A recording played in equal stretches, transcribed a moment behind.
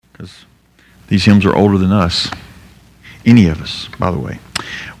because these hymns are older than us. Any of us, by the way.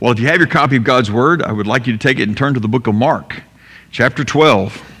 Well, if you have your copy of God's Word, I would like you to take it and turn to the book of Mark, chapter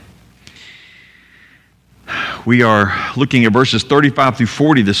 12. We are looking at verses 35 through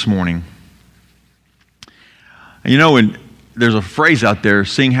 40 this morning. You know, and there's a phrase out there,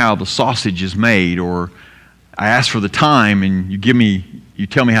 seeing how the sausage is made, or I ask for the time and you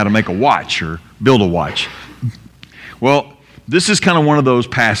tell me how to make a watch or build a watch. Well, this is kind of one of those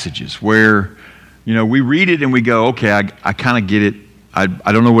passages where, you know, we read it and we go, okay, I kind of get it. I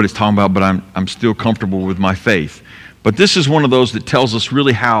don't know what it's talking about, but I'm still comfortable with my faith. But this is one of those that tells us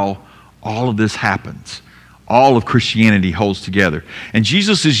really how all of this happens. All of Christianity holds together. And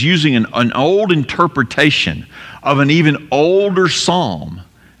Jesus is using an old interpretation of an even older psalm,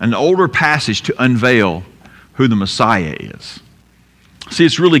 an older passage to unveil who the Messiah is. See,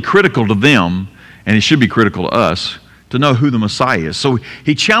 it's really critical to them, and it should be critical to us, to know who the Messiah is. So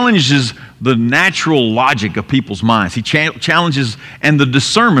he challenges the natural logic of people's minds. He challenges and the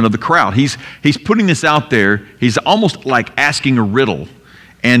discernment of the crowd. He's putting this out there. He's almost like asking a riddle.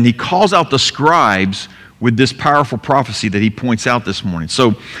 And he calls out the scribes with this powerful prophecy that he points out this morning.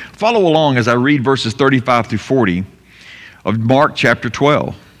 So follow along as I read verses 35 through 40 of Mark chapter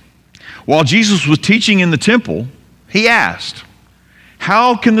 12. While Jesus was teaching in the temple, he asked,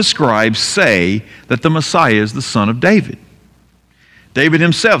 "How can the scribes say that the Messiah is the son of David?" David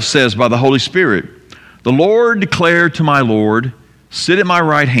himself says by the Holy Spirit, "The Lord declared to my Lord, 'Sit at my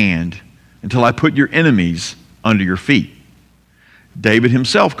right hand until I put your enemies under your feet.' David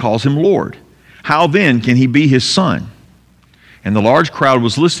himself calls him Lord. How then can he be his son?" And the large crowd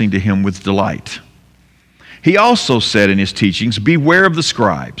was listening to him with delight. He also said in his teachings, "Beware of the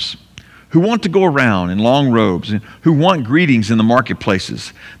scribes, who want to go around in long robes and who want greetings in the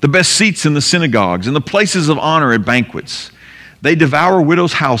marketplaces, the best seats in the synagogues, and the places of honor at banquets. They devour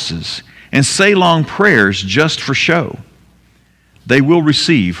widows' houses and say long prayers just for show. They will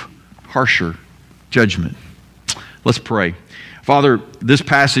receive harsher judgment." Let's pray. Father, this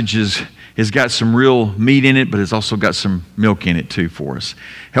passage has got some real meat in it, but it's also got some milk in it too for us.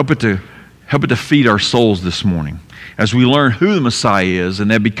 Help it to feed our souls this morning as we learn who the Messiah is, and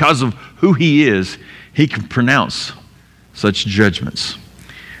that because of who he is, he can pronounce such judgments.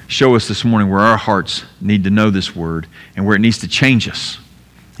 Show us this morning where our hearts need to know this word and where it needs to change us.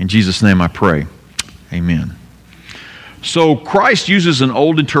 In Jesus' name I pray. Amen. So Christ uses an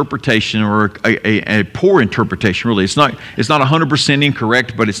old interpretation, or a poor interpretation, really. It's not 100%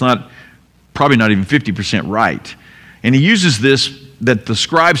 incorrect, but it's probably not even 50% right. And he uses this that the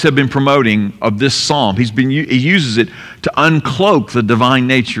scribes have been promoting of this psalm. He uses it to uncloak the divine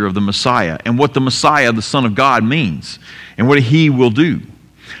nature of the Messiah and what the Messiah, the Son of God, means and what he will do.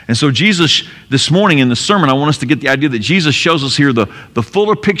 And so Jesus, this morning in the sermon, I want us to get the idea that Jesus shows us here the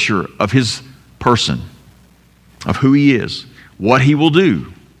fuller picture of his person, of who he is, what he will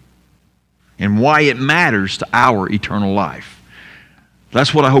do, and why it matters to our eternal life.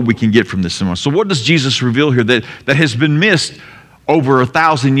 That's what I hope we can get from this sermon. So what does Jesus reveal here that has been missed over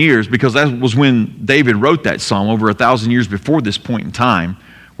 1,000 years, because that was when David wrote that psalm, over 1,000 years before this point in time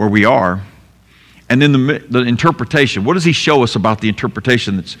where we are? And then the interpretation. What does he show us about the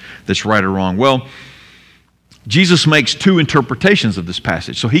interpretation that's right or wrong? Well, Jesus makes two interpretations of this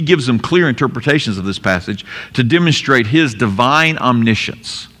passage. So he gives them clear interpretations of this passage to demonstrate his divine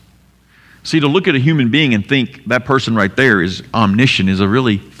omniscience. See, to look at a human being and think that person right there is omniscient is a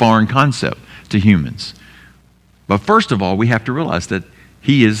really foreign concept to humans. But first of all, we have to realize that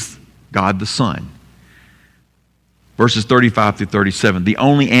he is God the Son. Verses 35 through 37, the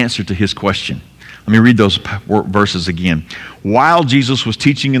only answer to his question. Let me read those verses again. While Jesus was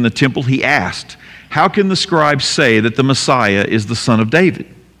teaching in the temple, he asked, "How can the scribes say that the Messiah is the son of David?"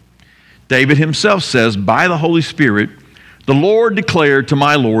 David himself says, by the Holy Spirit, "The Lord declared to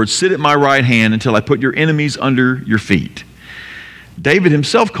my Lord, 'Sit at my right hand until I put your enemies under your feet.'" David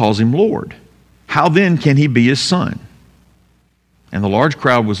himself calls him Lord. How then can he be his son? And the large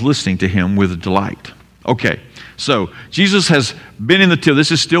crowd was listening to him with delight. Okay, so Jesus has been in the temple.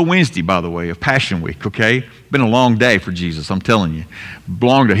 This is still Wednesday, by the way, of Passion Week, okay? Been a long day for Jesus, I'm telling you.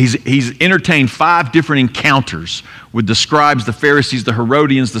 Long day. He's entertained 5 different encounters with the scribes, the Pharisees, the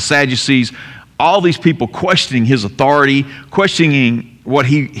Herodians, the Sadducees, all these people questioning his authority, questioning what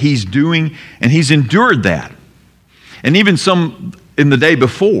he's doing, and he's endured that. And even some in the day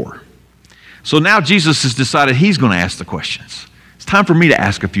before. So now Jesus has decided he's going to ask the questions. It's time for me to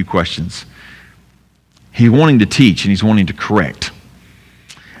ask a few questions. He's wanting to teach and he's wanting to correct.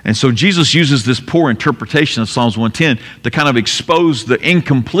 And so Jesus uses this poor interpretation of Psalms 110 to kind of expose the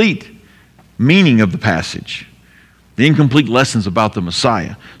incomplete meaning of the passage. the incomplete lessons about the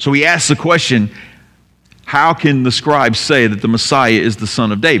Messiah. So he asks the question, how can the scribes say that the Messiah is the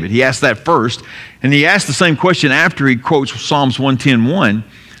son of David? He asked that first, and he asked the same question after he quotes Psalms 110:1.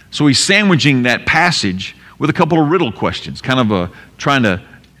 So he's sandwiching that passage with a couple of riddle questions, kind of trying to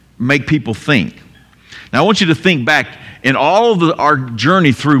make people think. Now I want you to think back, in all of our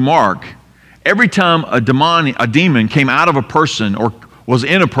journey through Mark, every time a demon came out of a person or was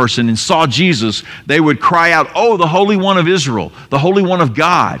in a person and saw Jesus, they would cry out, "Oh, the Holy One of Israel, the Holy One of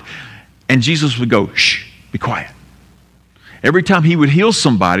God." And Jesus would go, "Shh, be quiet." Every time he would heal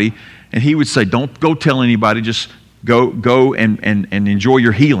somebody, and he would say, "Don't go tell anybody, just go and enjoy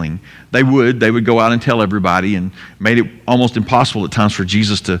your healing." They would go out and tell everybody, and made it almost impossible at times for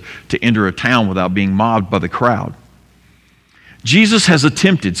Jesus to enter a town without being mobbed by the crowd. Jesus has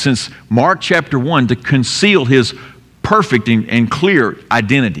attempted since Mark chapter 1 to conceal his perfect and clear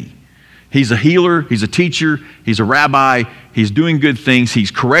identity. He's a healer, he's a teacher, he's a rabbi, he's doing good things,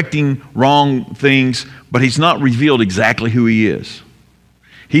 he's correcting wrong things, but he's not revealed exactly who he is.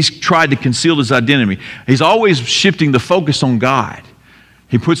 He's tried to conceal his identity. He's always shifting the focus on God.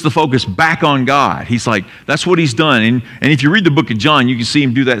 He puts the focus back on God. He's like, that's what he's done. And if you read the book of John, you can see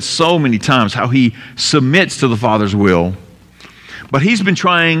him do that so many times, how he submits to the Father's will. But he's been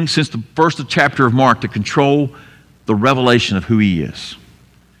trying since the first chapter of Mark to control the revelation of who he is.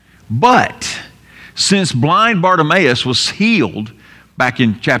 But since blind Bartimaeus was healed back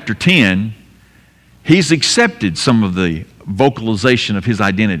in chapter 10, he's accepted some of the vocalization of his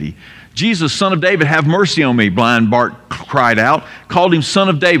identity. "Jesus, Son of David, have mercy on me," blind Bart cried out, called him Son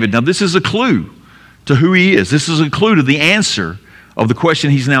of David. Now this is a clue to who he is. This is a clue to the answer of the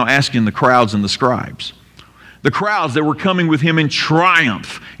question he's now asking the crowds and the scribes. The crowds that were coming with him in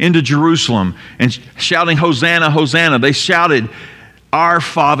triumph into Jerusalem and shouting, "Hosanna, Hosanna," they shouted, "Our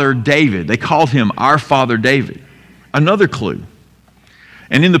Father David." They called him Our Father David. Another clue.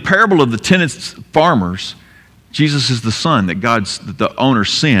 And in the parable of the tenants farmers, Jesus is the son that the owner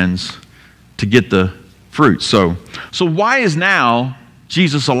sends to get the fruit. So why is now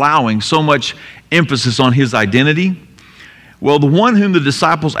Jesus allowing so much emphasis on his identity? Well, the one whom the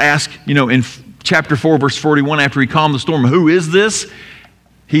disciples ask, in chapter 4, verse 41, after he calmed the storm, "Who is this?"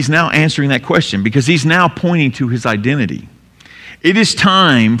 He's now answering that question because he's now pointing to his identity. It is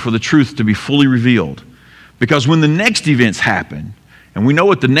time for the truth to be fully revealed, because when the next events happen, and we know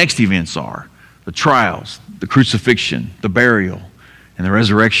what the next events are, the trials, the crucifixion, the burial, and the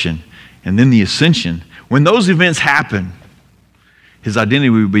resurrection, and then the ascension, when those events happen, his identity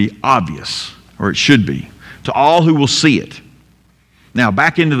will be obvious, or it should be, to all who will see it. Now,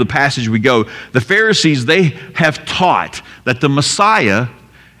 back into the passage we go. The Pharisees, they have taught that the Messiah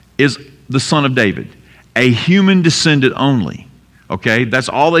is the son of David, a human descendant only. Okay? That's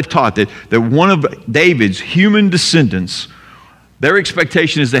all they've taught, that one of David's human descendants, their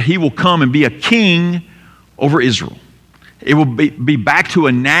expectation is that he will come and be a king over Israel. It will be back to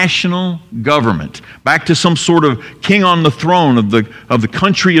a national government, back to some sort of king on the throne of the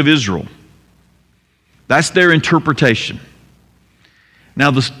country of Israel. That's their interpretation. Now,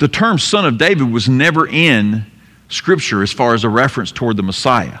 the term son of David was never in Scripture as far as a reference toward the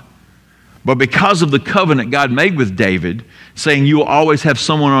Messiah. But because of the covenant God made with David, saying you will always have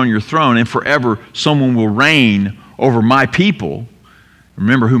someone on your throne and forever someone will reign over my people.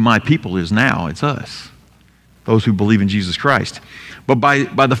 Remember who my people is now. It's us, those who believe in Jesus Christ. But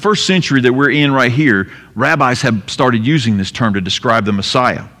by the first century that we're in right here, rabbis have started using this term to describe the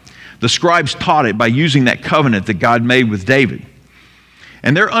Messiah. The scribes taught it by using that covenant that God made with David.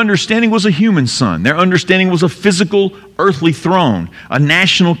 And their understanding was a human son. Their understanding was a physical, earthly throne, a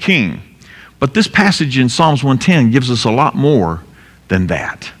national king. But this passage in Psalms 110 gives us a lot more than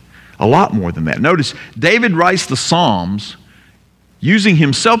that. A lot more than that. Notice, David writes the Psalms using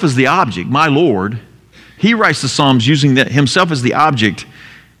himself as the object, my Lord. He writes the Psalms using himself as the object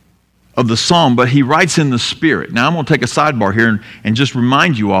of the psalm, but he writes in the Spirit. Now, I'm going to take a sidebar here and just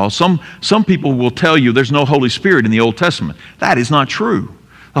remind you all, some people will tell you there's no Holy Spirit in the Old Testament. That is not true.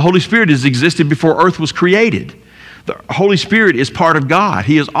 The Holy Spirit has existed before earth was created. The Holy Spirit is part of God.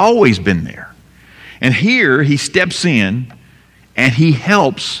 He has always been there. And here he steps in and he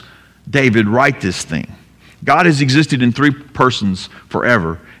helps David write this thing. God has existed in three persons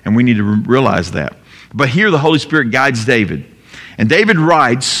forever, and we need to realize that. But here the Holy Spirit guides David. And David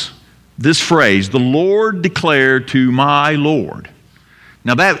writes this phrase, "The Lord declared to my Lord."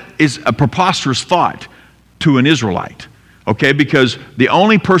 Now that is a preposterous thought to an Israelite, okay? Because the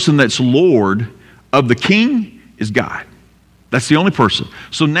only person that's Lord of the king is God. That's the only person.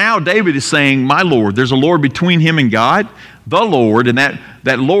 So now David is saying, my Lord. There's a Lord between him and God, the Lord, and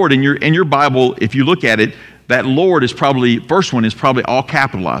that Lord in your Bible, if you look at it, that Lord is probably, first one is probably all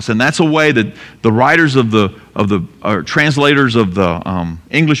capitalized. And that's a way that the writers of the translators of the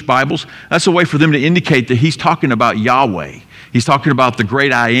English Bibles, that's a way for them to indicate that he's talking about Yahweh. He's talking about the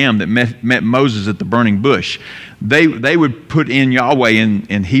great I am that met Moses at the burning bush. They would put in Yahweh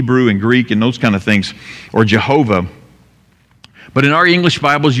in Hebrew and Greek and those kind of things, or Jehovah. But in our English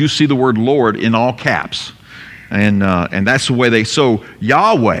Bibles, you see the word Lord in all caps. And that's the way so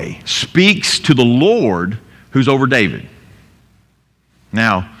Yahweh speaks to the Lord who's over David.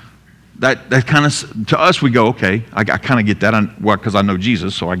 Now, that kind of, to us we go, okay, I kind of get that, because I know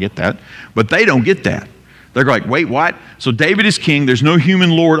Jesus, so I get that. But they don't get that. They're like, wait, what? So David is king. There's no human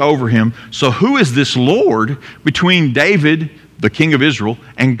Lord over him. So who is this Lord between David, the king of Israel,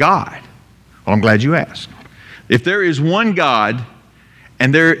 and God? Well, I'm glad you asked. If there is one God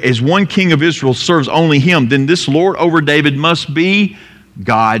and there is one king of Israel serves only him, then this Lord over David must be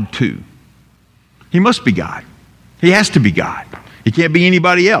God too. He must be God. He has to be God. He can't be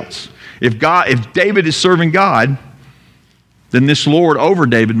anybody else. If David is serving God, then this Lord over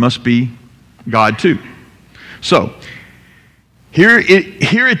David must be God too. So, hear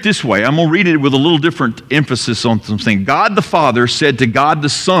it this way. I'm going to read it with a little different emphasis on something. God the Father said to God the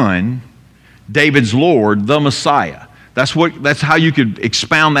Son, David's Lord, the Messiah. That's how you could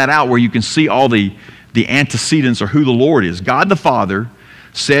expound that out, where you can see all the antecedents or who the Lord is. God the Father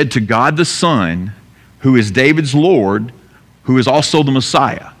said to God the Son, who is David's Lord, who is also the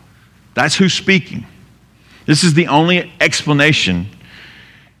Messiah. That's who's speaking. This is the only explanation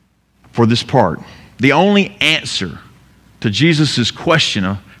for this part. The only answer to Jesus' question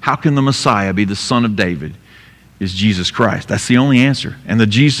of how can the Messiah be the son of David is Jesus Christ. That's the only answer. And the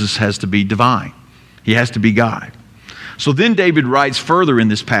Jesus has to be divine. He has to be God. So then David writes further in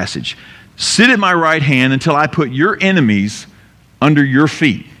this passage, sit at my right hand until I put your enemies under your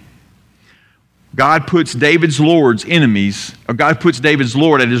feet. God puts David's Lord's enemies, or God puts David's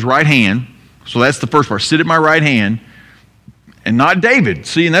Lord at his right hand. So that's the first part. Sit at my right hand. And not David.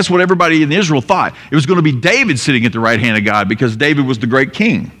 See, and that's what everybody in Israel thought. It was going to be David sitting at the right hand of God because David was the great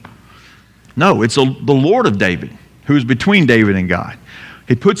king. No, it's the Lord of David who is between David and God.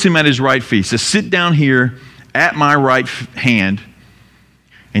 He puts him at his right feet. He says, sit down here at my right hand.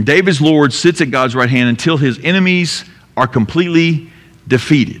 And David's Lord sits at God's right hand until his enemies are completely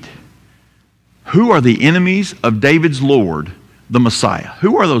defeated. Who are the enemies of David's Lord, the Messiah?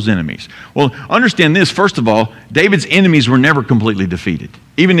 Who are those enemies? Well, understand this. First of all, David's enemies were never completely defeated,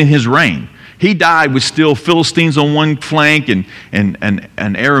 even in his reign. He died with still Philistines on one flank and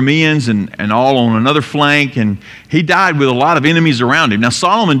Arameans and all on another flank, and he died with a lot of enemies around him. Now,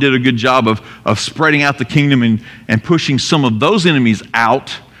 Solomon did a good job of spreading out the kingdom and pushing some of those enemies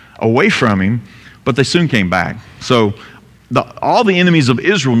out away from him, but they soon came back. So all the enemies of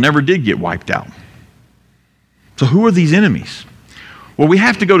Israel never did get wiped out. So who are these enemies? Well, we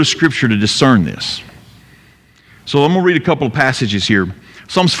have to go to Scripture to discern this. So I'm going to read a couple of passages here.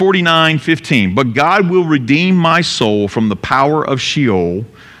 Psalms 49:15. But God will redeem my soul from the power of Sheol.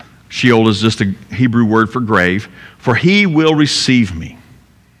 Sheol is just a Hebrew word for grave. For he will receive me.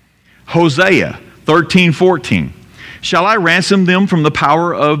 Hosea 13:14. Shall I ransom them from the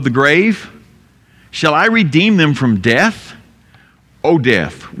power of the grave? Shall I redeem them from death? O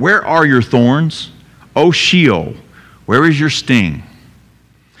death, where are your thorns? O Sheol, where is your sting?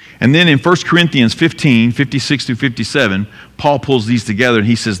 And then in 1 Corinthians 15:56-57, Paul pulls these together and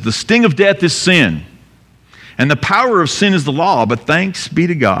he says, the sting of death is sin, and the power of sin is the law, but thanks be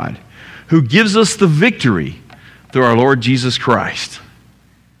to God, who gives us the victory through our Lord Jesus Christ.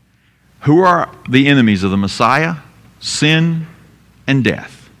 Who are the enemies of the Messiah? Sin and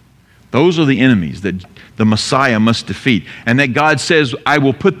death. Those are the enemies that the Messiah must defeat, and that God says, I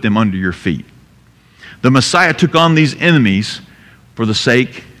will put them under your feet. The Messiah took on these enemies for the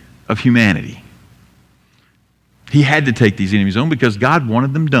sake of humanity. He had to take these enemies on because God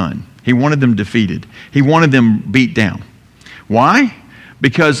wanted them done. He wanted them defeated. He wanted them beat down. Why?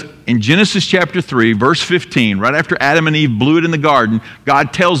 Because in Genesis chapter 3, verse 15, right after Adam and Eve blew it in the garden,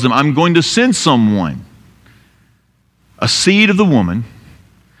 God tells them, I'm going to send someone, a seed of the woman,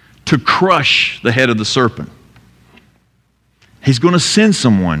 to crush the head of the serpent. He's going to send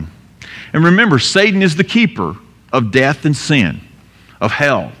someone. And remember, Satan is the keeper of death and sin, of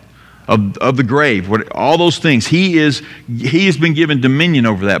hell, of the grave, all those things. He has been given dominion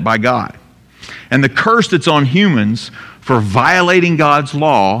over that by God. And the curse that's on humans for violating God's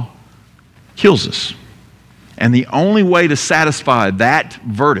law kills us. And the only way to satisfy that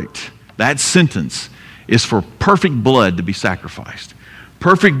verdict, that sentence, is for perfect blood to be sacrificed.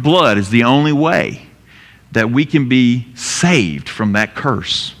 Perfect blood is the only way that we can be saved from that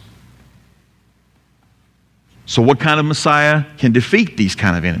curse. So what kind of Messiah can defeat these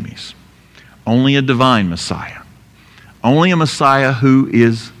kind of enemies? Only a divine Messiah. Only a Messiah who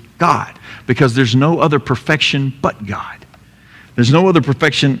is God. Because there's no other perfection but God. There's no other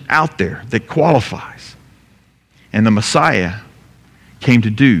perfection out there that qualifies. And the Messiah came to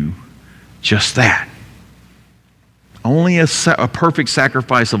do just that. Only a perfect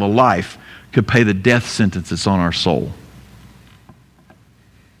sacrifice of a life could pay the death sentence that's on our soul.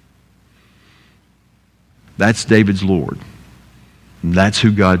 That's David's Lord. And that's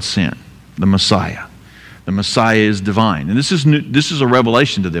who God sent, the Messiah. The Messiah is divine. And this is a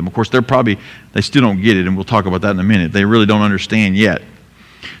revelation to them. Of course, they still don't get it, and we'll talk about that in a minute. They really don't understand yet.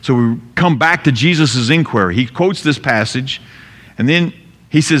 So we come back to Jesus' inquiry. He quotes this passage, and then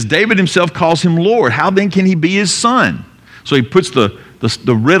he says, David himself calls him Lord. How then can he be his son? So he puts the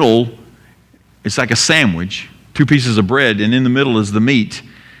riddle, it's like a sandwich, 2 pieces of bread, and in the middle is the meat,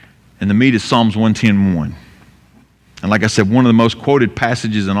 and the meat is Psalms 110:1. And like I said, one of the most quoted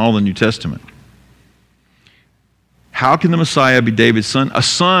passages in all the New Testament. How can the Messiah be David's son? A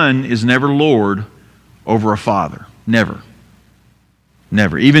son is never Lord over a father. Never.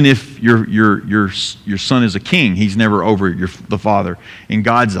 Never. Even if your son is a king, he's never over the father in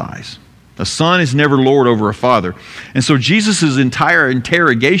God's eyes. A son is never Lord over a father. And so Jesus' entire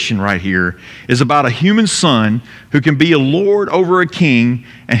interrogation right here is about a human son who can be a Lord over a king,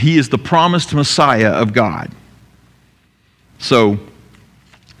 and he is the promised Messiah of God. So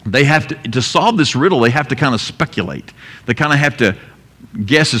they have to solve this riddle, they have to kind of speculate. They kind of have to,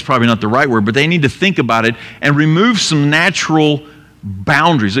 guess is probably not the right word, but they need to think about it and remove some natural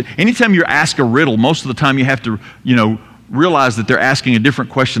boundaries. Anytime you ask a riddle, most of the time you have to, realize that they're asking a different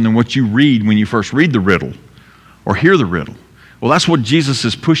question than what you read when you first read the riddle or hear the riddle. Well, that's what Jesus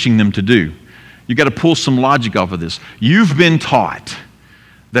is pushing them to do. You've got to pull some logic off of this. You've been taught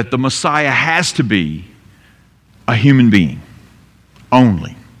that the Messiah has to be a human being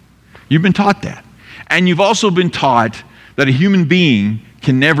only. You've been taught that. And you've also been taught that a human being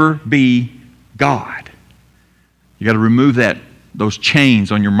can never be God. You've got to remove those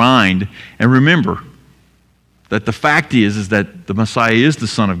chains on your mind and remember that the fact is that the Messiah is the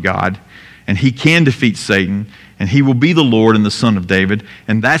Son of God, and he can defeat Satan, and he will be the Lord and the Son of David,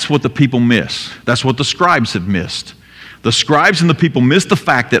 and that's what the people miss. That's what the scribes have missed. The scribes and the people miss the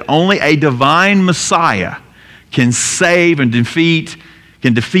fact that only a divine Messiah can save and defeat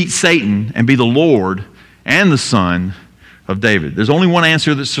Satan and be the Lord and the Son of David. There's only one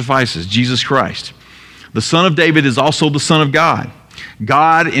answer that suffices: Jesus Christ. The Son of David is also the Son of God.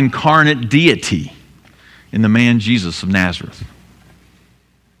 God incarnate deity in the man Jesus of Nazareth.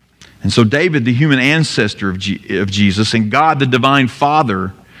 And so David, the human ancestor of Jesus, and God, the divine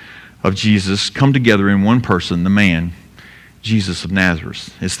Father of Jesus, come together in one person, the man, Jesus of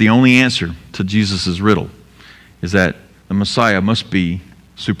Nazareth. It's the only answer to Jesus' riddle, is that the Messiah must be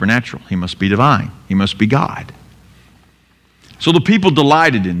supernatural. He must be divine. He must be God. So the people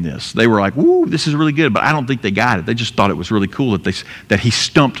delighted in this. They were like, "Woo, this is really good," but I don't think they got it. They just thought it was really cool that he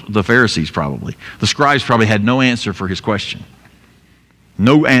stumped the Pharisees probably. The scribes probably had no answer for his question.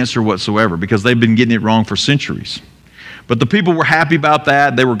 No answer whatsoever, because they've been getting it wrong for centuries. But the people were happy about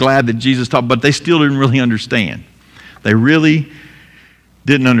that. They were glad that Jesus taught, but they still didn't really understand. They really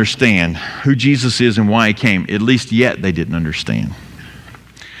didn't understand who Jesus is and why he came. At least yet they didn't understand.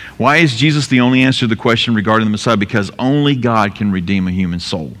 Why is Jesus the only answer to the question regarding the Messiah? Because only God can redeem a human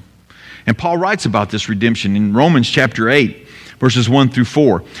soul. And Paul writes about this redemption in Romans chapter 8, verses 1 through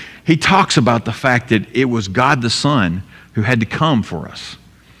 4. He talks about the fact that it was God the Son who had to come for us.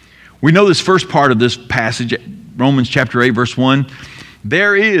 We know this first part of this passage, Romans chapter 8, verse 1.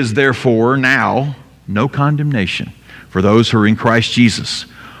 There is therefore now no condemnation for those who are in Christ Jesus.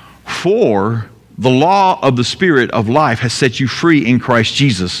 For the law of the Spirit of life has set you free in Christ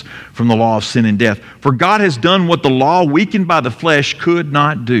Jesus from the law of sin and death. For God has done what the law, weakened by the flesh, could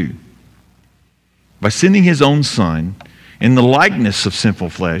not do. By sending his own Son in the likeness of sinful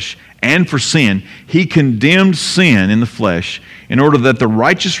flesh, and for sin, he condemned sin in the flesh in order that the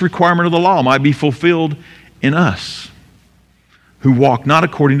righteous requirement of the law might be fulfilled in us, who walk not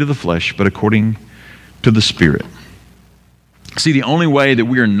according to the flesh, but according to the Spirit. See, the only way that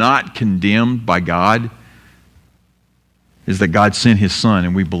we are not condemned by God is that God sent his Son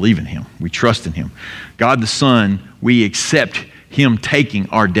and we believe in him. We trust in him. God the Son, we accept him taking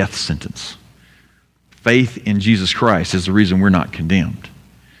our death sentence. Faith in Jesus Christ is the reason we're not condemned.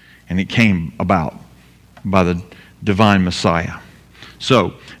 And it came about by the divine Messiah.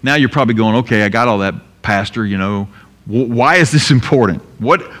 So now you're probably going, okay, I got all that, Pastor, why is this important?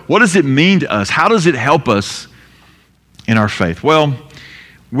 What does it mean to us? How does it help us in our faith? Well,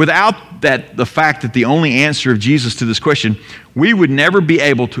 without the fact that the only answer of Jesus to this question, we would never be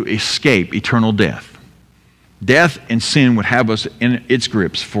able to escape eternal death. Death and sin would have us in its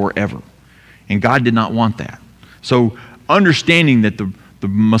grips forever. And God did not want that. So understanding that the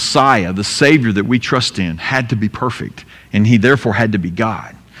Messiah, the Savior that we trust in, had to be perfect, and he therefore had to be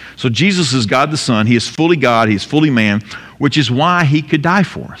God. So Jesus is God the Son. He is fully God. He is fully man, which is why he could die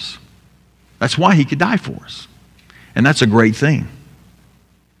for us. That's why he could die for us. And that's a great thing.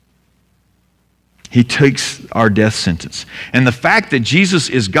 He takes our death sentence. And the fact that Jesus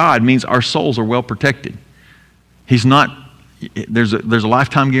is God means our souls are well protected. He's not, there's a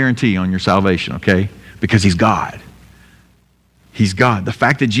lifetime guarantee on your salvation, okay? Because he's God. He's God. The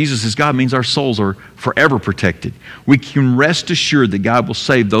fact that Jesus is God means our souls are forever protected. We can rest assured that God will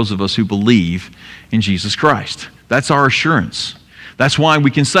save those of us who believe in Jesus Christ. That's our assurance. That's why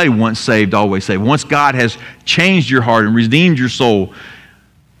we can say, once saved, always saved. Once God has changed your heart and redeemed your soul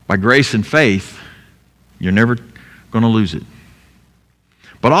by grace and faith, you're never going to lose it.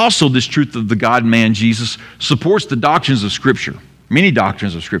 But also this truth of the God-man Jesus supports the doctrines of Scripture, many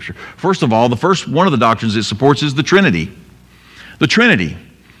doctrines of Scripture. First of all, the first one of the doctrines it supports is the Trinity. The Trinity.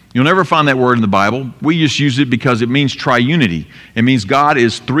 You'll never find that word in the Bible. We just use it because it means triunity. It means God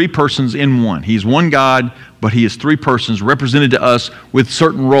is three persons in one. He's one God, but he is three persons represented to us with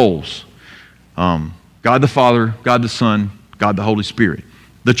certain roles. God the Father, God the Son, God the Holy Spirit.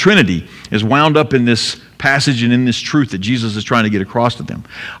 The Trinity is wound up in this passage and in this truth that Jesus is trying to get across to them.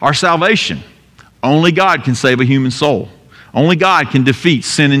 Our salvation, only God can save a human soul. Only God can defeat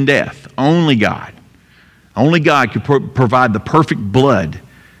sin and death. Only God. Only God could provide the perfect blood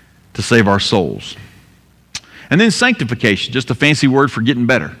to save our souls. And then sanctification, just a fancy word for getting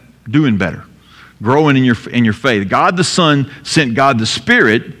better, doing better, growing in your faith. God the Son sent God the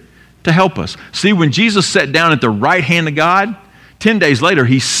Spirit to help us. See, when Jesus sat down at the right hand of God, 10 days later,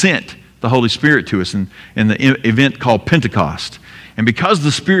 he sent the Holy Spirit to us in the event called Pentecost. And because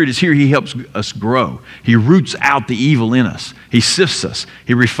the Spirit is here, he helps us grow. He roots out the evil in us. He sifts us.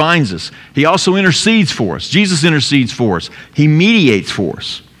 He refines us. He also intercedes for us. Jesus intercedes for us. He mediates for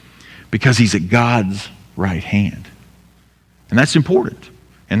us because he's at God's right hand. And that's important.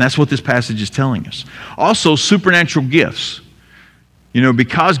 And that's what this passage is telling us. Also, supernatural gifts. You know,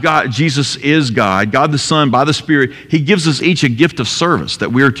 because Jesus is God, God the Son, by the Spirit, he gives us each a gift of service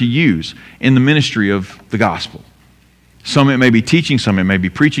that we are to use in the ministry of the gospel. Some it may be teaching, some it may be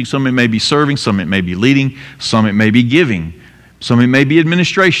preaching, some it may be serving, some it may be leading, some it may be giving, some it may be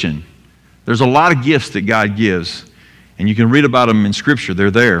administration. There's a lot of gifts that God gives, and you can read about them in Scripture.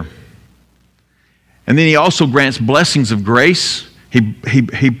 They're there. And then he also grants blessings of grace.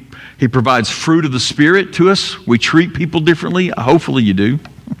 He provides fruit of the Spirit to us. We treat people differently. Hopefully you do.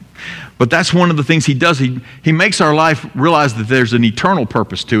 But that's one of the things he does. He makes our life realize that there's an eternal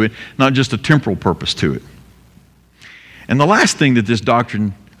purpose to it, not just a temporal purpose to it. And the last thing that this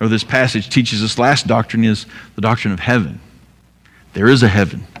doctrine, or this passage teaches us, last doctrine, is the doctrine of heaven. There is a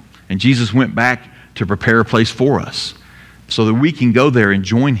heaven. And Jesus went back to prepare a place for us so that we can go there and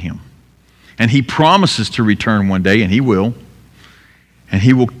join him. And he promises to return one day, and he will. And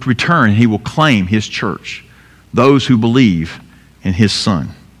he will return, and he will claim his church, those who believe in his Son.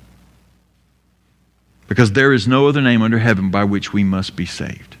 Because there is no other name under heaven by which we must be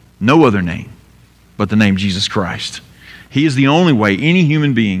saved. No other name but the name Jesus Christ. He is the only way any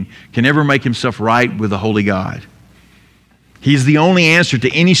human being can ever make himself right with a holy God. He is the only answer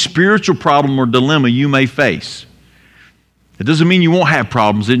to any spiritual problem or dilemma you may face. It doesn't mean you won't have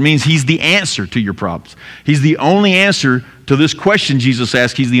problems. It means he's the answer to your problems. He's the only answer to this question Jesus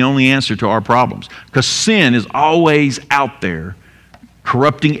asked. He's the only answer to our problems. Because sin is always out there,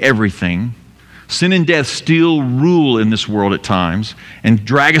 corrupting everything. Sin and death still rule in this world at times and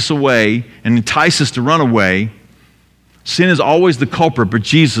drag us away and entice us to run away. Sin is always the culprit, but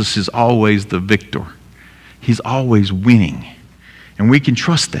Jesus is always the victor. He's always winning. And we can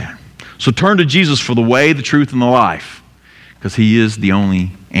trust that. So turn to Jesus for the way, the truth, and the life, because he is the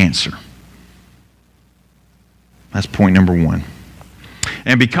only answer. That's point number one.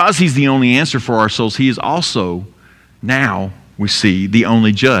 And because he's the only answer for our souls, he is also, now we see, the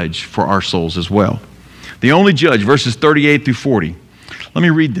only judge for our souls as well. The only judge, verses 38 through 40. Let me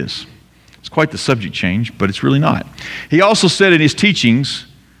read this. It's quite the subject change, but it's really not. He also said in his teachings,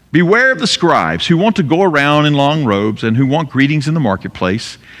 beware of the scribes who want to go around in long robes and who want greetings in the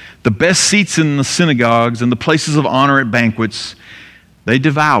marketplace, the best seats in the synagogues and the places of honor at banquets. They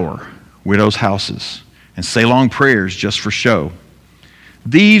devour widows' houses and say long prayers just for show.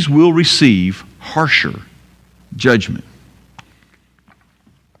 These will receive harsher judgment.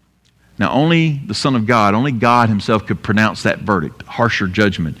 Now, only the Son of God, only God himself could pronounce that verdict, harsher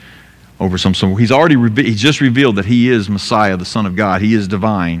judgment over some. So he's just revealed that he is Messiah, the Son of God. He is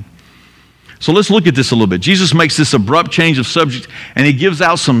divine. So let's look at this a little bit. Jesus makes this abrupt change of subject, and he gives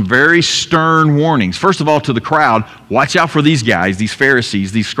out some very stern warnings. First of all, to the crowd, watch out for these guys, these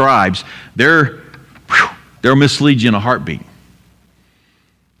Pharisees, these scribes. They'll mislead you in a heartbeat.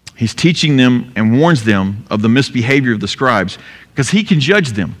 He's teaching them and warns them of the misbehavior of the scribes because he can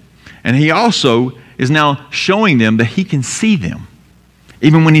judge them. And he also is now showing them that he can see them,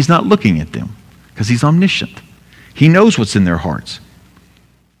 even when he's not looking at them, because he's omniscient. He knows what's in their hearts.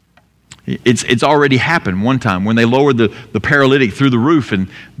 It's already happened one time when they lowered the paralytic through the roof, and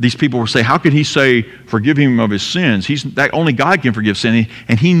these people were saying, how could he say, forgive him of his sins? Only God can forgive sin,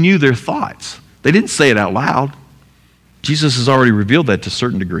 and he knew their thoughts. They didn't say it out loud. Jesus has already revealed that to a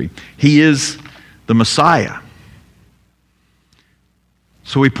certain degree. He is the Messiah.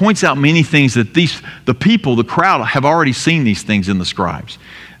 So he points out many things that the crowd, have already seen these things in the scribes.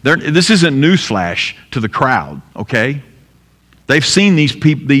 This isn't newsflash to the crowd, okay? They've seen these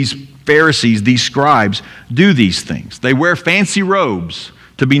Pharisees, these scribes, do these things. They wear fancy robes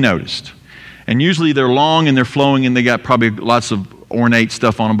to be noticed. And usually they're long and they're flowing and they got probably lots of ornate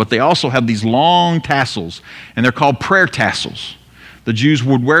stuff on them, but they also have these long tassels, and they're called prayer tassels. The Jews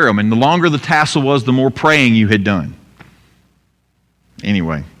would wear them, and the longer the tassel was, the more praying you had done.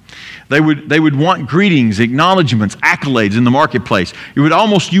 Anyway, they would want greetings, acknowledgments, accolades in the marketplace. You would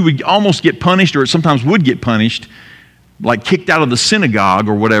almost get punished, or sometimes would get punished, like kicked out of the synagogue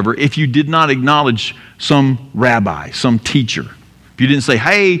or whatever, if you did not acknowledge some rabbi, some teacher. If you didn't say,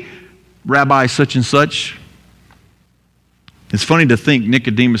 hey, Rabbi such and such. It's funny to think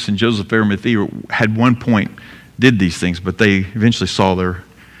Nicodemus and Joseph of Arimathea had one point did these things, but they eventually saw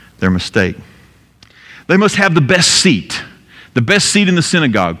their mistake. They must have the best seat in the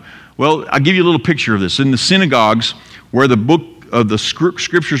synagogue. Well, I'll give you a little picture of this. In the synagogues where the book of the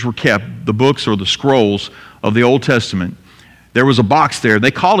scriptures were kept, the books or the scrolls of the Old Testament, there was a box there.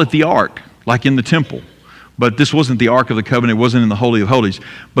 They called it the Ark, like in the temple. But this wasn't the Ark of the Covenant. It wasn't in the Holy of Holies.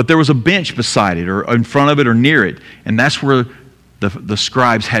 But there was a bench beside it or in front of it or near it. And that's where the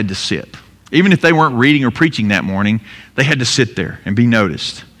scribes had to sit. Even if they weren't reading or preaching that morning, they had to sit there and be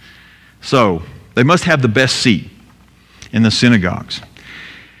noticed. So they must have the best seat in the synagogues.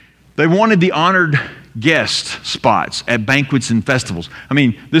 They wanted the honored guest spots at banquets and festivals. I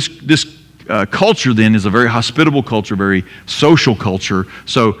mean, this culture then is a very hospitable culture, very social culture.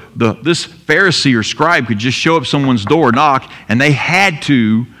 So this Pharisee or scribe could just show up someone's door, knock, and they had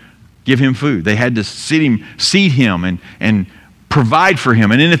to give him food. They had to seat him and provide for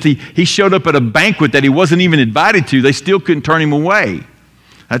him. And then if he showed up at a banquet that he wasn't even invited to, they still couldn't turn him away.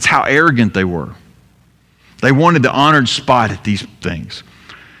 That's how arrogant they were. They wanted the honored spot at these things.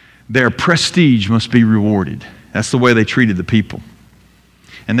 Their prestige must be rewarded. That's the way they treated the people.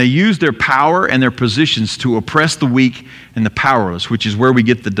 And they used their power and their positions to oppress the weak and the powerless, which is where we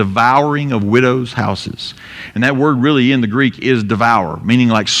get the devouring of widows' houses. And that word really in the Greek is devour, meaning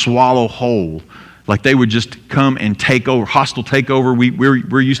like swallow whole. Like they would just come and take over, hostile takeover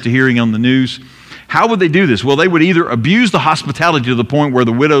we're used to hearing on the news. How would they do this? Well, they would either abuse the hospitality to the point where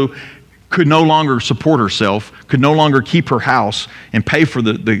the widow could no longer support herself, could no longer keep her house and pay for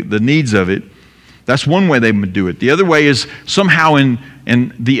the needs of it. That's one way they would do it. The other way is somehow in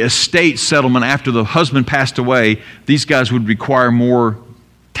the estate settlement after the husband passed away, these guys would require more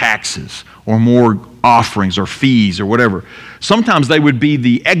taxes or more offerings or fees or whatever. Sometimes they would be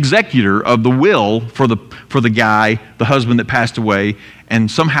the executor of the will for the guy, the husband that passed away, and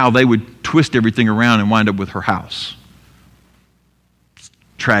somehow they would twist everything around and wind up with her house. It's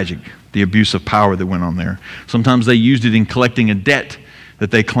tragic, the abuse of power that went on there. Sometimes they used it in collecting a debt that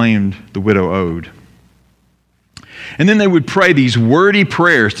they claimed the widow owed. And then they would pray these wordy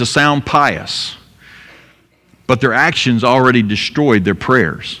prayers to sound pious, but their actions already destroyed their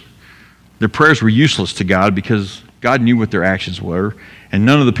prayers. Their prayers were useless to God because God knew what their actions were, and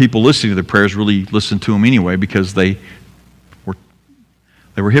none of the people listening to their prayers really listened to them anyway because they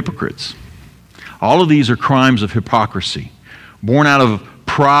were hypocrites. All of these are crimes of hypocrisy, born out of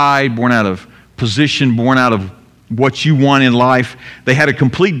pride, born out of position, born out of what you want in life. They had a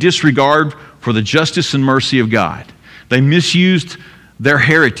complete disregard for the justice and mercy of God. They misused their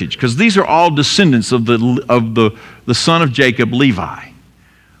heritage because these are all descendants of the son of Jacob, Levi,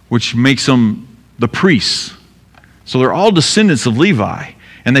 which makes them the priests. So they're all descendants of Levi,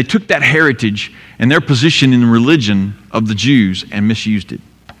 and they took that heritage and their position in the religion of the Jews and misused it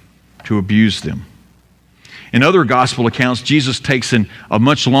to abuse them. In other gospel accounts, Jesus takes in a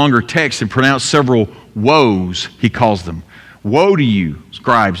much longer text and pronounced several woes, he calls them. Woe to you,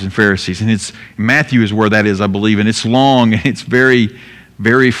 scribes and Pharisees. And Matthew is where that is, I believe. And it's long and it's very,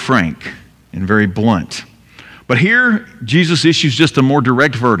 very frank and very blunt. But here, Jesus issues just a more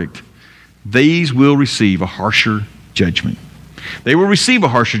direct verdict. These will receive a harsher judgment. They will receive a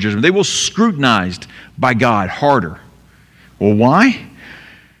harsher judgment. They will be scrutinized by God harder. Well, why?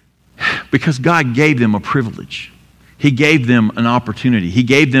 Because God gave them a privilege. He gave them an opportunity. He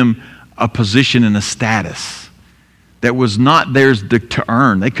gave them a position and a status that was not theirs to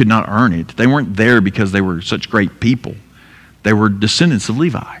earn. They could not earn it. They weren't there because they were such great people. They were descendants of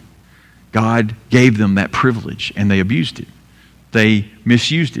Levi. God gave them that privilege, and they abused it. They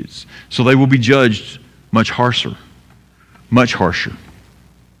misused it. So they will be judged much harsher. Much harsher.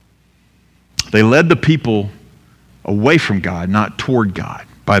 They led the people away from God, not toward God,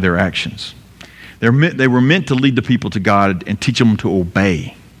 by their actions. They were meant to lead the people to God and teach them to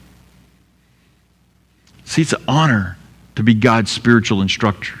obey. See, it's an honor to be God's spiritual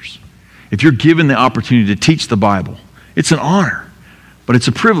instructors. If you're given the opportunity to teach the Bible, it's an honor, but it's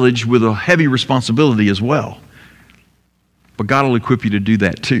a privilege with a heavy responsibility as well. But God will equip you to do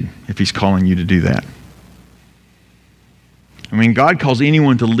that too, if He's calling you to do that. I mean, God calls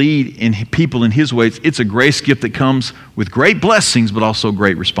anyone to lead people in His ways. It's a grace gift that comes with great blessings, but also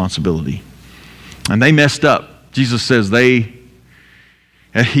great responsibility. And they messed up. Jesus says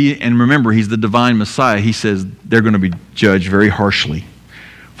and remember, He's the divine Messiah. He says they're going to be judged very harshly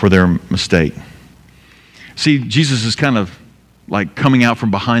for their mistake. See, Jesus is kind of like coming out from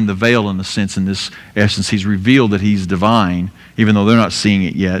behind the veil in a sense. In this essence, He's revealed that He's divine, even though they're not seeing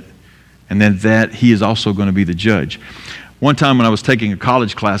it yet. And then that He is also going to be the judge. One time when I was taking a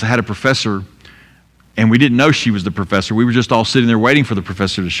college class, I had a professor, and we didn't know she was the professor. We were just all sitting there waiting for the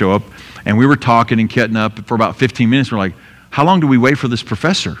professor to show up, and we were talking and cutting up for about 15 minutes. We're like, how long do we wait for this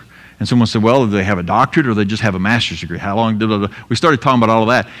professor? And someone said, well, do they have a doctorate or they just have a master's degree? How long? Blah, blah, blah. We started talking about all of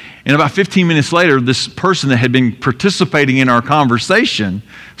that. And about 15 minutes later, this person that had been participating in our conversation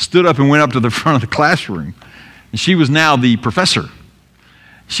stood up and went up to the front of the classroom. And she was now the professor.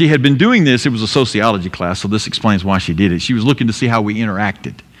 She had been doing this. It was a sociology class, so this explains why she did it. She was looking to see how we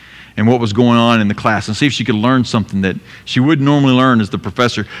interacted and what was going on in the class and see if she could learn something that she wouldn't normally learn as the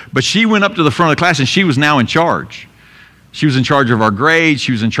professor. But she went up to the front of the class, and she was now in charge. She was in charge of our grades.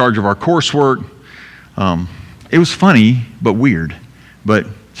 She was in charge of our coursework. It was funny, but weird. But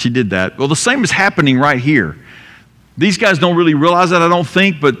she did that. Well, the same is happening right here. These guys don't really realize that, I don't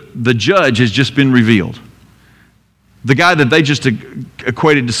think, but the judge has just been revealed. The guy that they just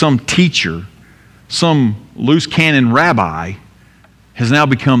equated to some teacher, some loose cannon rabbi, has now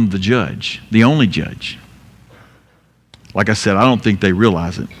become the judge, the only judge. Like I said, I don't think they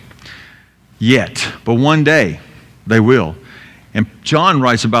realize it yet, but one day they will. And John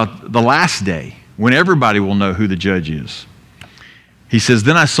writes about the last day when everybody will know who the judge is. He says,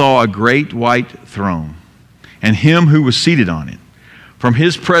 then I saw a great white throne and Him who was seated on it. From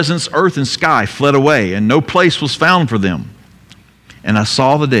His presence, earth and sky fled away, and no place was found for them. And I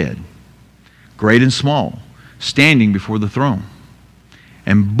saw the dead, great and small, standing before the throne.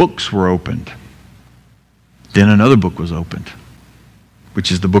 And books were opened. Then another book was opened,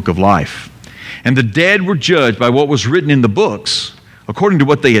 which is the book of life. And the dead were judged by what was written in the books, according to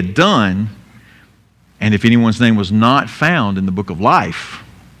what they had done. And if anyone's name was not found in the book of life,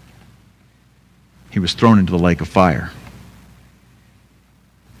 he was thrown into the lake of fire.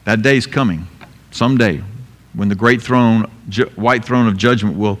 That day is coming, someday, when the great throne, white throne of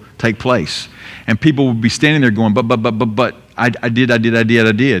judgment will take place. And people will be standing there going, but, I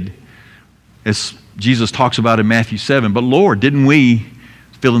did. As Jesus talks about in Matthew 7. But Lord, didn't we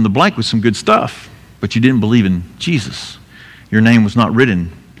fill in the blank with some good stuff? But you didn't believe in Jesus. Your name was not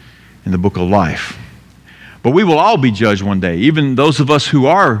written in the book of life. But we will all be judged one day, even those of us who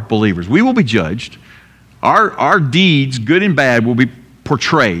are believers. We will be judged. Our deeds, good and bad, will be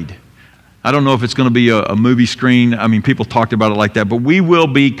portrayed. I don't know if it's going to be a movie screen. I mean, people talked about it like that, but we will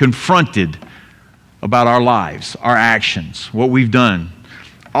be confronted about our lives, our actions, what we've done.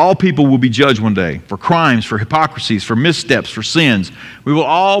 All people will be judged one day for crimes, for hypocrisies, for missteps, for sins. We will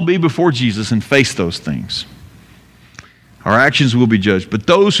all be before Jesus and face those things. Our actions will be judged, but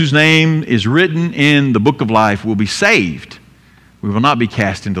those whose name is written in the book of life will be saved. We will not be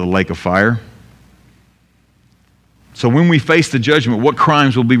cast into the lake of fire. So when we face the judgment, what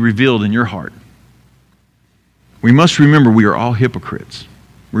crimes will be revealed in your heart? We must remember we are all hypocrites.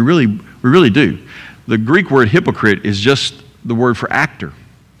 We really do. The Greek word hypocrite is just the word for actor,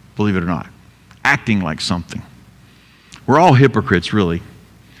 believe it or not. Acting like something. We're all hypocrites, really.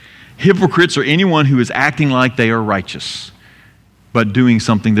 Hypocrites are anyone who is acting like they are righteous, but doing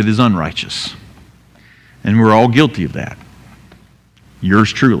something that is unrighteous. And we're all guilty of that.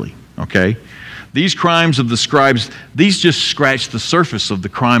 Yours truly, okay? These crimes of the scribes, these just scratch the surface of the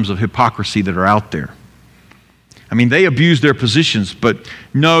crimes of hypocrisy that are out there. I mean, they abuse their positions, but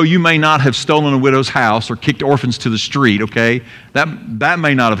no, you may not have stolen a widow's house or kicked orphans to the street, okay? That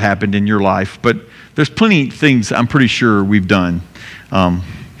may not have happened in your life, but there's plenty of things I'm pretty sure we've done.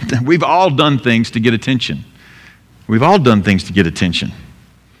 We've all done things to get attention. We've all done things to get attention.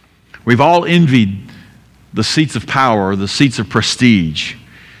 We've all envied the seats of power or the seats of prestige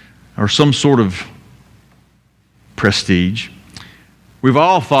or some sort of prestige. We've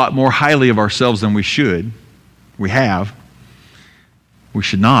all thought more highly of ourselves than we should. We have. We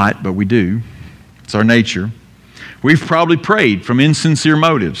should not, but we do. It's our nature. We've probably prayed from insincere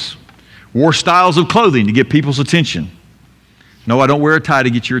motives, wore styles of clothing to get people's attention. No, I don't wear a tie to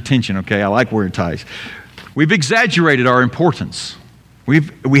get your attention, okay? I like wearing ties. We've exaggerated our importance.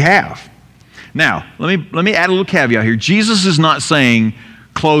 We have. Now, let me add a little caveat here. Jesus is not saying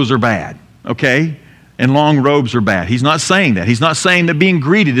clothes are bad, okay? And long robes are bad. He's not saying that. He's not saying that being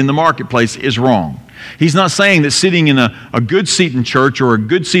greeted in the marketplace is wrong. He's not saying that sitting in a good seat in church or a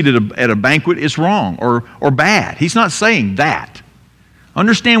good seat at a banquet is wrong or bad. He's not saying that.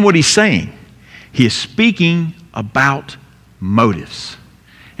 Understand what he's saying. He is speaking about motives.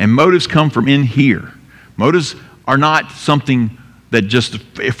 And motives come from in here. Motives are not something that just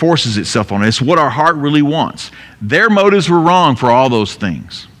forces itself on us. It's what our heart really wants. Their motives were wrong for all those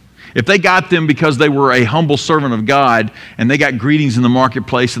things. If they got them because they were a humble servant of God and they got greetings in the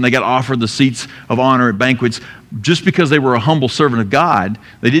marketplace and they got offered the seats of honor at banquets just because they were a humble servant of God,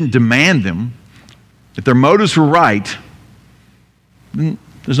 they didn't demand them. If their motives were right, then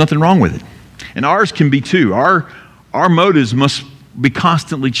there's nothing wrong with it. And ours can be too. Our motives must be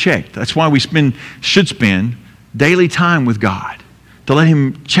constantly checked. That's why we should spend daily time with God to let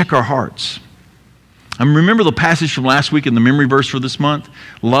Him check our hearts. Remember the passage from last week in the memory verse for this month?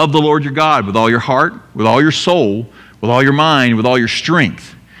 Love the Lord your God with all your heart, with all your soul, with all your mind, with all your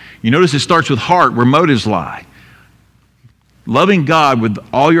strength. You notice it starts with heart where motives lie. Loving God with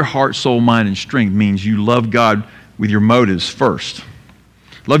all your heart, soul, mind, and strength means you love God with your motives first.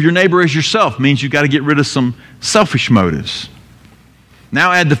 Love your neighbor as yourself means you've got to get rid of some selfish motives.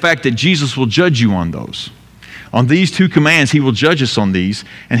 Now add the fact that Jesus will judge you on those. On these two commands, He will judge us on these,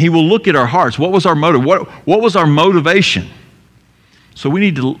 and He will look at our hearts. What was our motive? What was our motivation? So we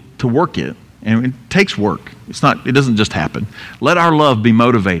need to work it, and it takes work. It doesn't just happen. Let our love be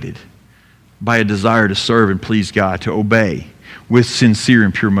motivated by a desire to serve and please God, to obey with sincere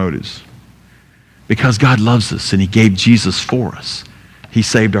and pure motives. Because God loves us, and He gave Jesus for us. He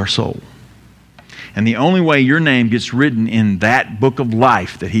saved our soul. And the only way your name gets written in that book of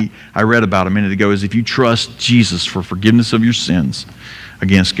life that I read about a minute ago is if you trust Jesus for forgiveness of your sins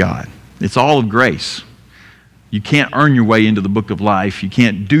against God. It's all of grace. You can't earn your way into the book of life. You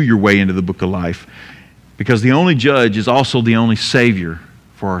can't do your way into the book of life because the only judge is also the only Savior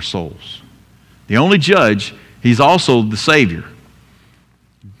for our souls. The only judge, He's also the Savior.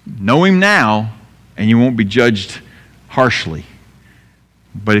 Know Him now and you won't be judged harshly.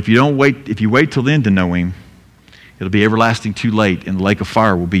 But if you wait till then to know Him, it'll be everlasting too late, and the lake of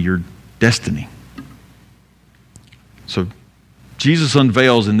fire will be your destiny. So Jesus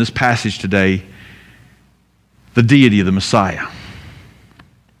unveils in this passage today the deity of the Messiah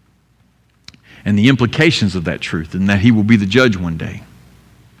and the implications of that truth, and that He will be the judge one day.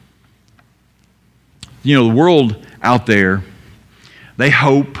 You know, the world out there, they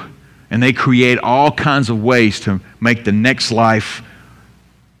hope and they create all kinds of ways to make the next life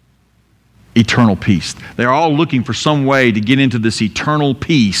eternal peace. They're all looking for some way to get into this eternal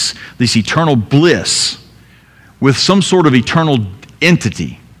peace, this eternal bliss with some sort of eternal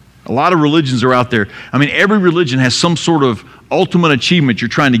entity. A lot of religions are out there. I mean, every religion has some sort of ultimate achievement you're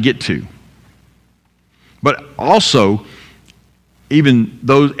trying to get to. But also,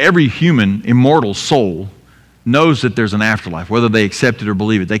 every human immortal soul knows that there's an afterlife, whether they accept it or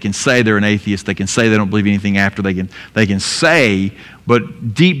believe it. They can say they're an atheist. They can say they don't believe anything after. They can say,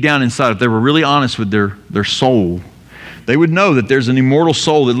 but deep down inside, if they were really honest with their soul, they would know that there's an immortal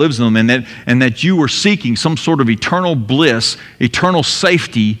soul that lives in them and that you are seeking some sort of eternal bliss, eternal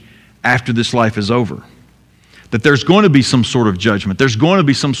safety after this life is over. That there's going to be some sort of judgment. There's going to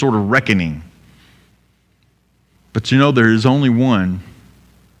be some sort of reckoning. But you know, there is only one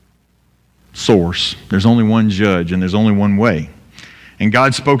source. There's only one judge, and there's only one way. And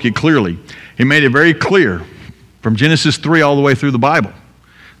God spoke it clearly. He made it very clear from Genesis 3 all the way through the Bible.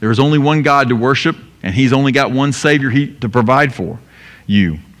 There is only one God to worship, and He's only got one Savior to provide for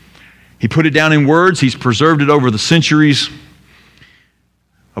you. He put it down in words. He's preserved it over the centuries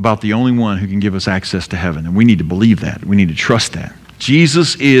about the only one who can give us access to heaven. And we need to believe that. We need to trust that.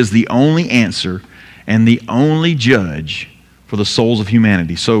 Jesus is the only answer and the only judge for the souls of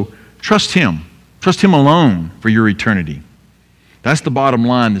humanity. So trust Him. Trust Him alone for your eternity. That's the bottom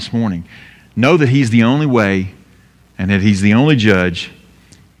line this morning. Know that He's the only way and that He's the only judge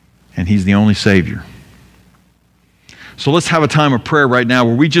and He's the only Savior. So let's have a time of prayer right now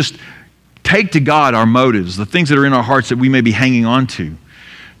where we just take to God our motives, the things that are in our hearts that we may be hanging on to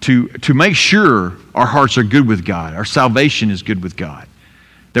make sure our hearts are good with God, our salvation is good with God,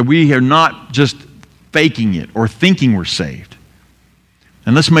 that we are not just faking it or thinking we're saved.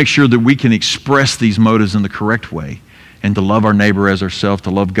 And let's make sure that we can express these motives in the correct way and to love our neighbor as ourselves,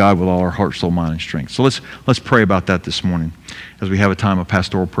 to love God with all our heart, soul, mind, and strength. So let's pray about that this morning as we have a time of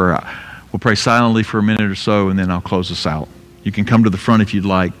pastoral prayer. We'll pray silently for a minute or so, and then I'll close us out. You can come to the front if you'd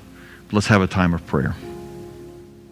like, but let's have a time of prayer.